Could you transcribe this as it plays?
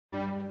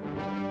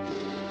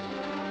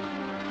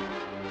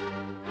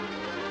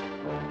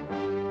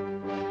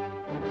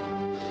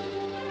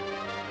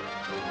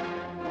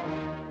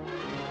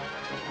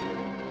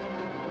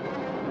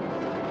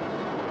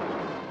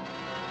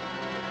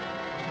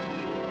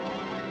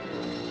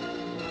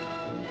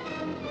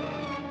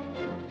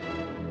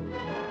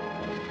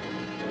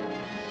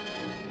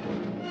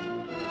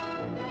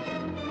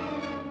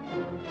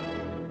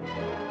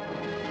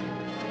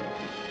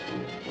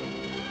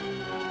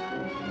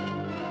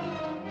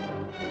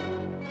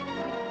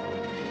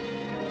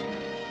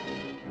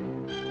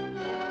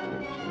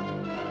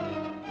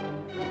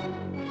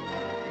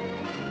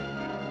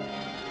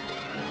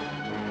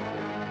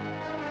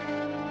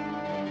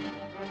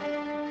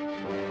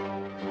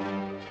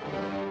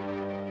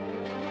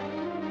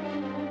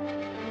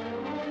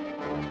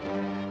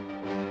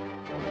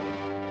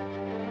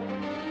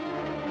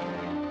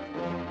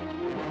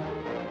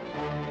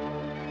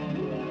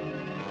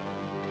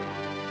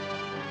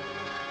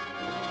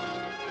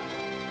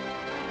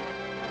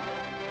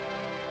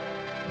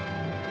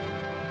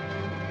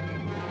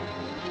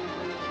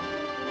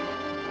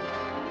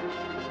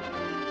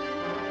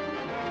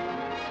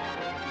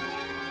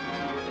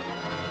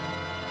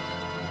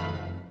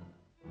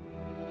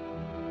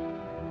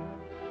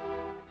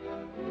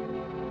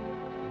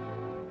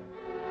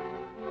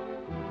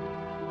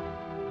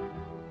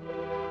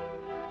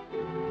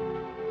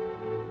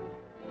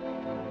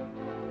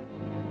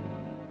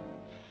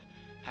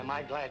Am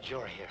I glad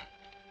you're here?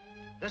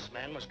 This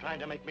man was trying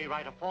to make me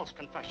write a false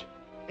confession,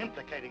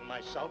 implicating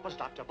myself as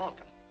Dr.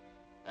 Vulcan.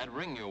 That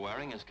ring you're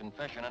wearing is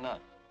confession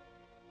enough.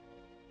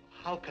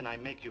 How can I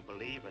make you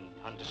believe and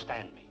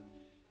understand me?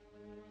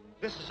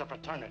 This is a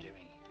fraternity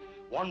ring,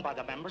 worn by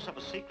the members of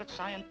a secret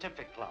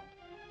scientific club.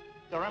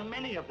 There are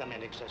many of them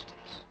in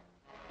existence.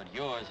 But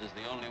yours is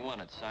the only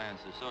one at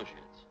Science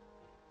Associates.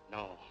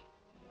 No,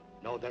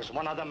 there's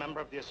one other member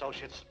of the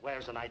Associates that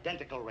wears an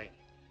identical ring.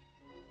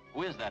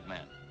 Who is that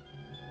man?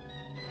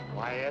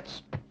 Why,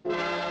 it's...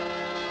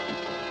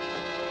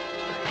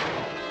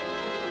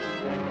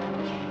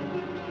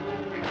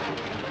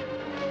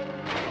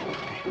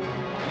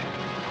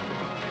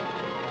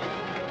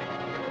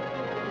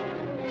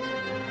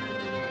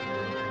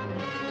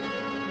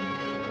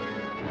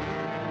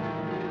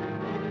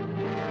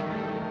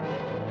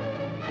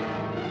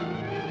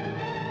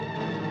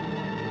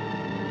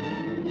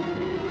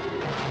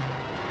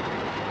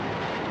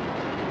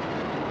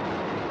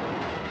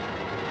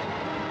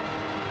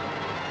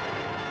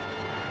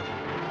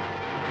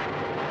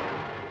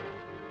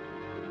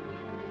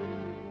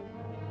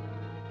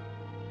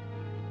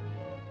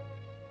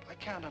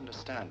 I can't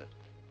understand it.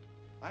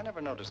 I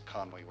never noticed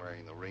Conway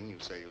wearing the ring you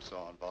say you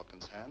saw on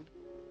Vulcan's hand.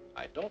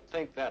 I don't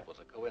think that was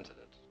a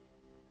coincidence.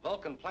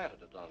 Vulcan planted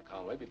it on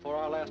Conway before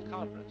our last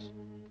conference.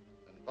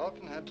 Then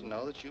Vulcan had to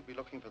know that you'd be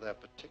looking for that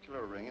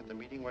particular ring at the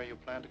meeting where you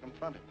planned to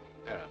confront him.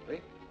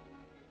 Apparently.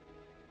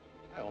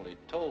 I only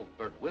told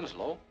Bert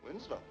Winslow.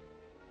 Winslow?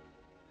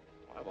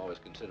 Well, I've always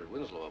considered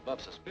Winslow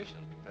above suspicion,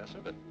 Professor,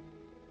 but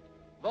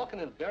Vulcan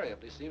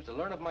invariably seems to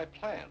learn of my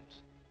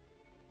plans.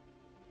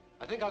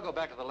 I think I'll go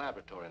back to the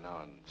laboratory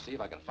now and see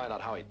if I can find out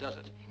how he does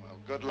it. Well,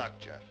 good luck,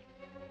 Jeff.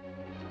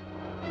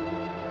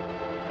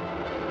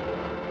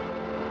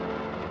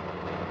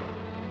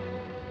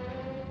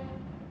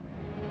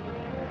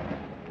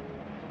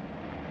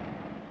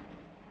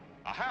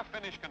 A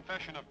half-finished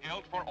confession of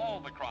guilt for all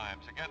the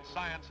crimes against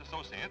Science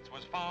Associates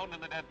was found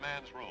in the dead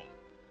man's room.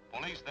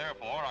 Police,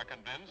 therefore, are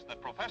convinced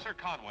that Professor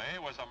Conway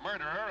was a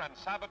murderer and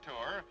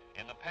saboteur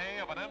in the pay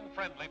of an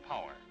unfriendly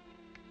power.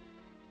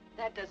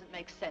 That doesn't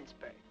make sense,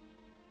 Bert.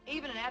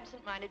 Even an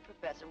absent-minded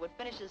professor would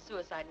finish his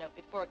suicide note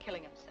before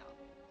killing himself.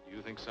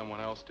 You think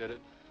someone else did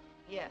it?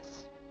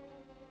 Yes.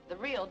 The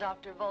real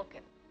Dr.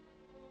 Vulcan.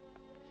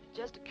 It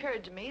just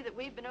occurred to me that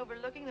we've been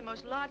overlooking the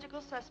most logical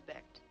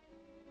suspect.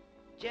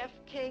 Jeff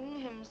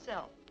King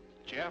himself.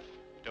 Jeff?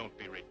 Don't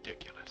be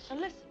ridiculous. Now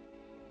listen.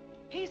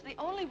 He's the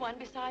only one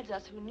besides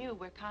us who knew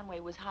where Conway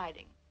was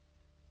hiding.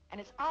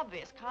 And it's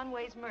obvious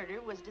Conway's murder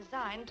was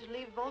designed to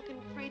leave Vulcan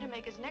free to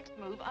make his next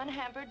move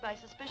unhampered by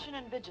suspicion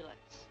and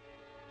vigilance.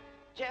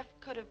 Jeff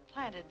could have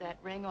planted that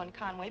ring on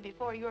Conway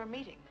before your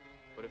meeting.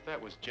 But if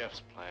that was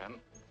Jeff's plan,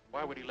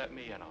 why would he let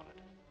me in on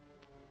it?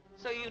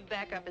 So you'd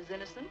back up his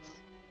innocence,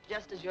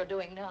 just as you're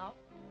doing now?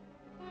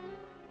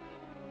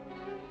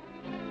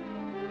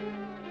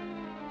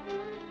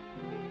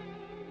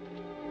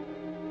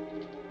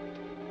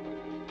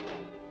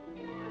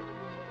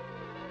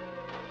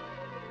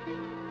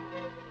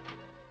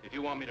 If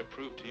you want me to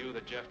prove to you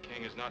that Jeff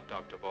King is not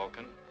Dr.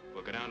 Vulcan,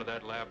 we'll go down to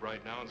that lab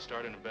right now and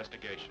start an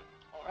investigation.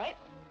 All right.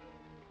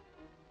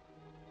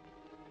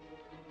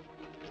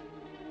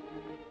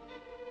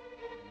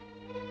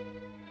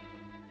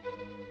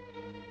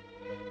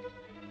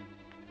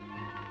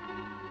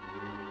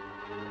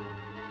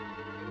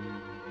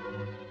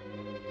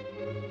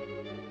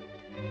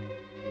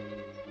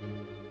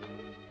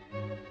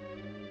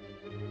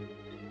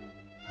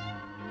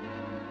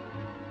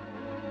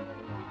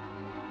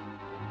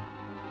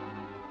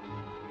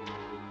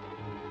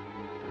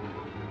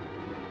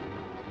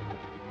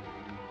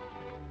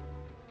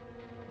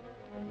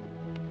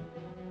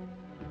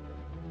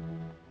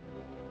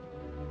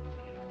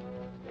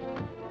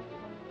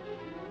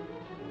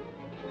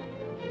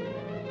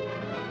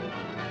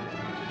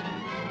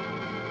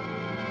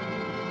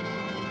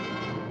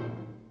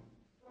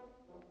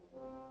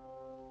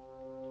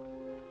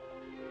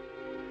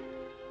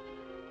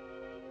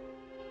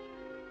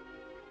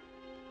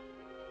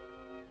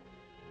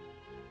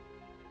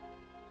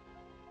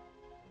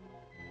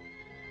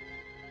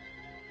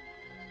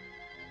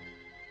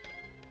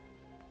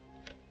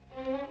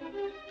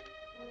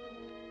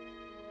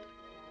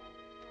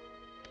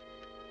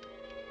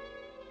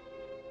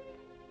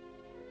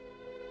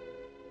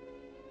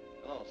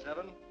 Hello,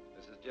 Seven.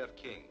 This is Jeff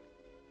King.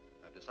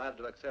 I've decided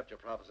to accept your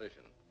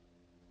proposition.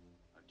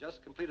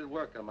 just completed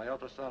work on my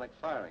ultrasonic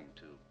firing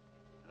tube,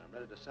 and I'm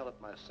ready to sell it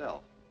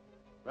myself,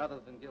 rather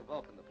than give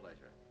Vulcan the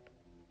pleasure.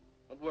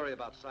 Don't worry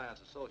about Science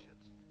Associates.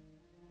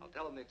 I'll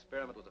tell them the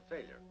experiment was a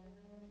failure.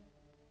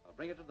 I'll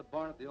bring it to the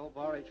barn at the old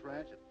Bar H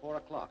Ranch at 4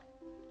 o'clock.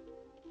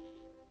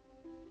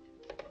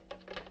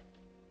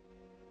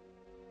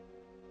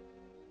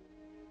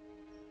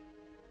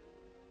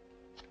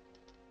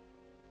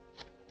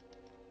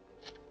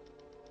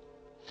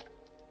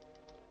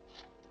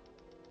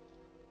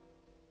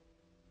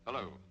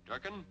 Hello,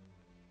 Durkin.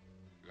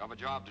 You have a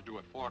job to do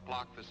at 4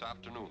 o'clock this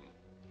afternoon.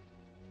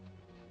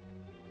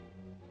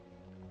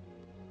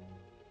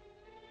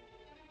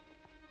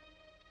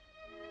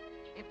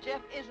 If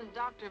Jeff isn't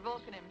Dr.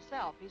 Vulcan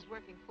himself, he's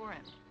working for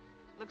him.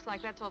 Looks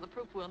like that's all the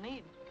proof we'll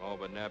need. All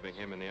but nabbing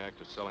him in the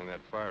act of selling that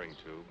firing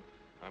tube.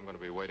 I'm going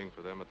to be waiting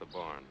for them at the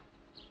barn.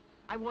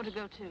 I want to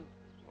go, too.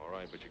 All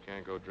right, but you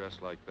can't go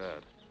dressed like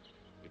that.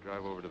 You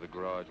drive over to the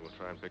garage and we'll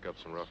try and pick up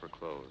some rougher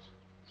clothes.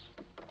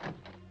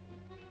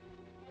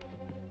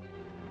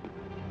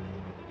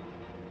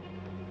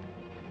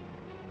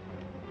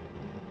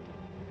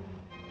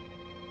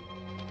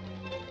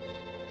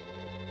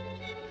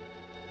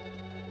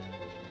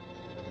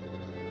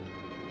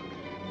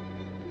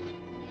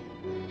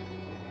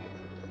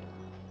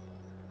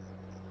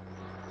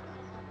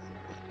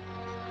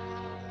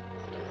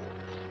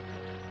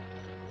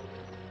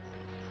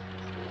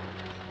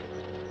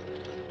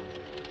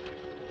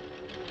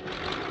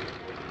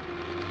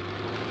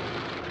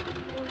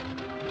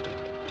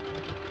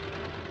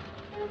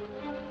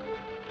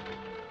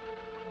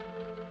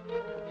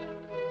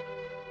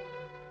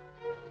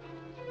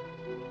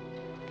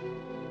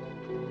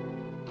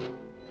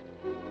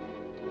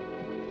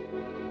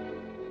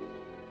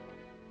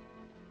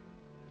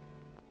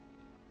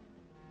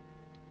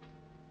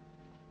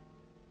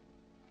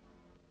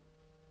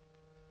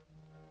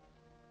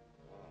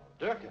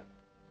 Durkin.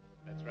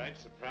 That's right,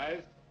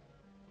 surprised?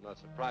 I'm not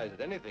surprised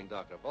at anything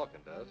Dr. Vulcan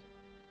does.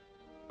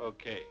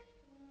 Okay.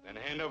 Then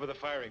hand over the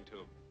firing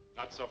tube.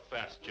 Not so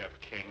fast, Jeff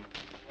King.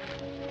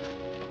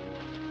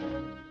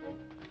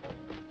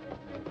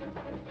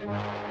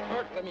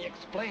 Bert, let me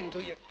explain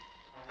to you.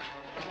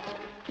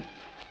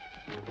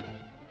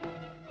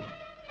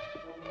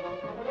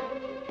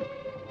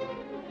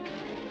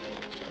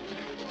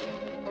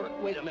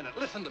 Bert, wait a minute.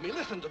 Listen to me.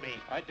 Listen to me.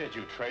 I did,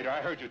 you traitor.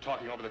 I heard you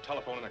talking over the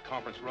telephone in the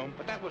conference room.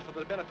 But that was for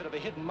the benefit of a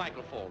hidden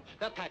microphone.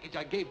 That package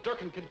I gave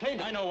Durkin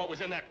contained... I know what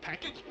was in that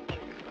package.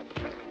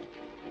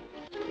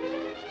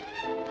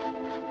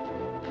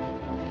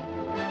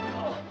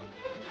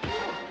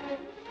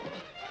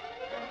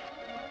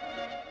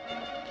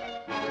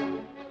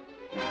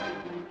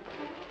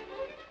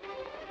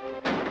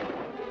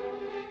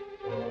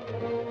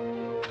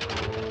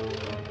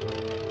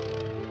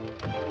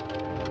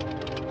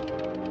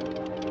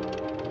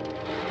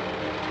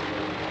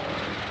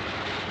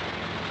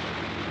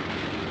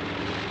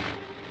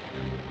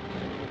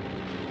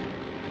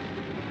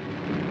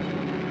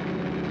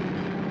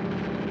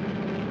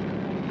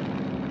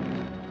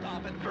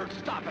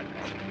 Stop it!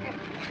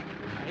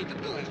 I hate to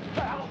do this,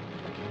 pal.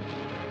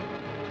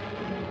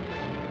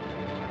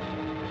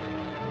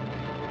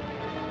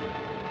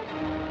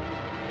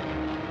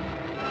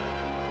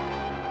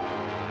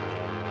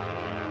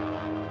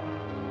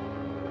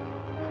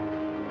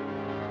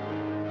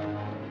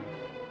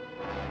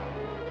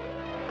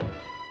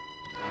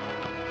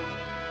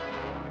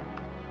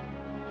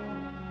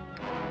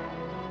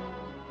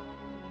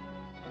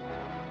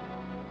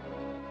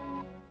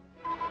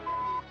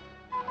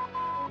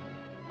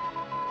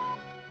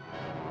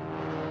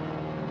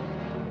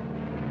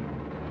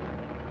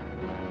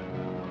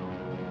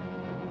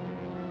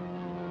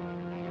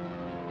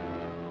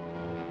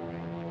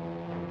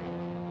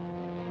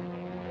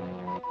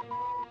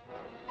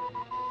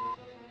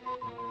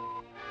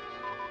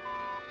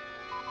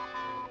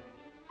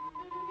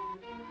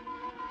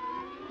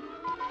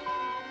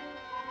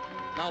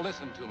 Now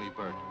listen to me,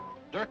 Bert.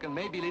 Durkin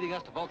may be leading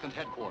us to Vulcan's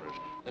headquarters.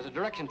 There's a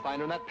direction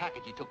finder in that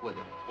package he took with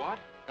him. What?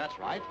 That's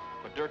right.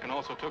 But Durkin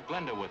also took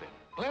Glenda with him.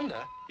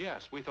 Glenda?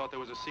 Yes, we thought there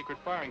was a secret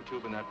firing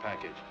tube in that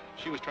package.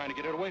 She was trying to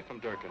get it away from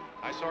Durkin.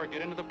 I saw her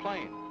get into the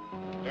plane.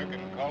 Durkin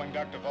calling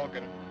Dr.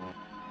 Vulcan.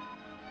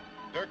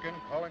 Durkin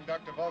calling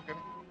Dr. Vulcan.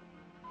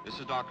 This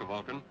is Dr.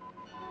 Vulcan.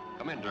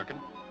 Come in, Durkin.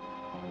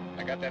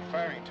 I got that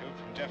firing tube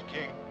from Jeff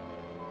King.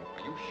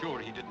 Are you sure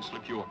he didn't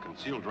slip you a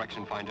concealed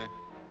direction finder?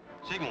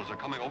 Signals are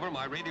coming over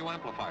my radio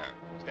amplifier.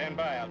 Stand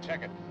by, I'll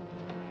check it.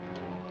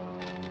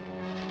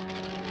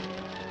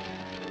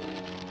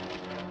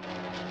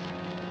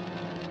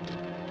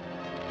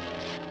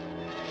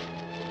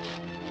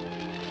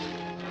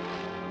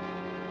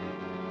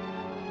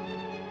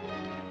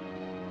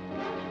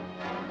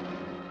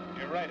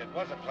 You're right, it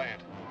was a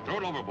plant. Throw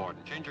it overboard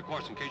and change your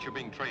course in case you're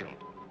being trailed.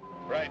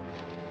 Right.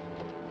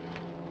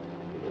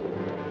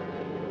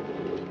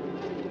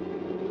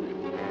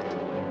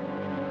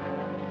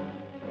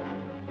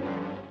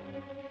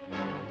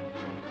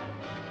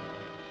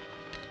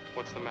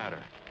 What's the matter?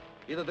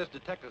 Either this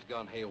detector's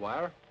gone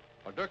haywire,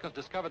 or Durkin's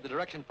discovered the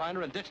direction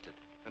finder and ditched it.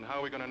 And how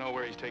are we going to know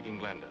where he's taking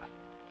Glenda?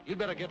 You'd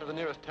better get to the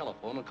nearest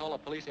telephone and call the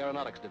police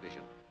aeronautics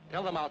division.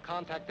 Tell them I'll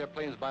contact their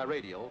planes by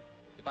radio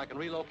if I can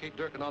relocate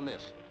Durkin on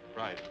this.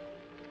 Right.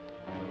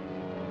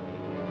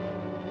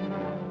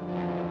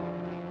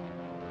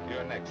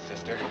 You're next,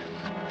 sister.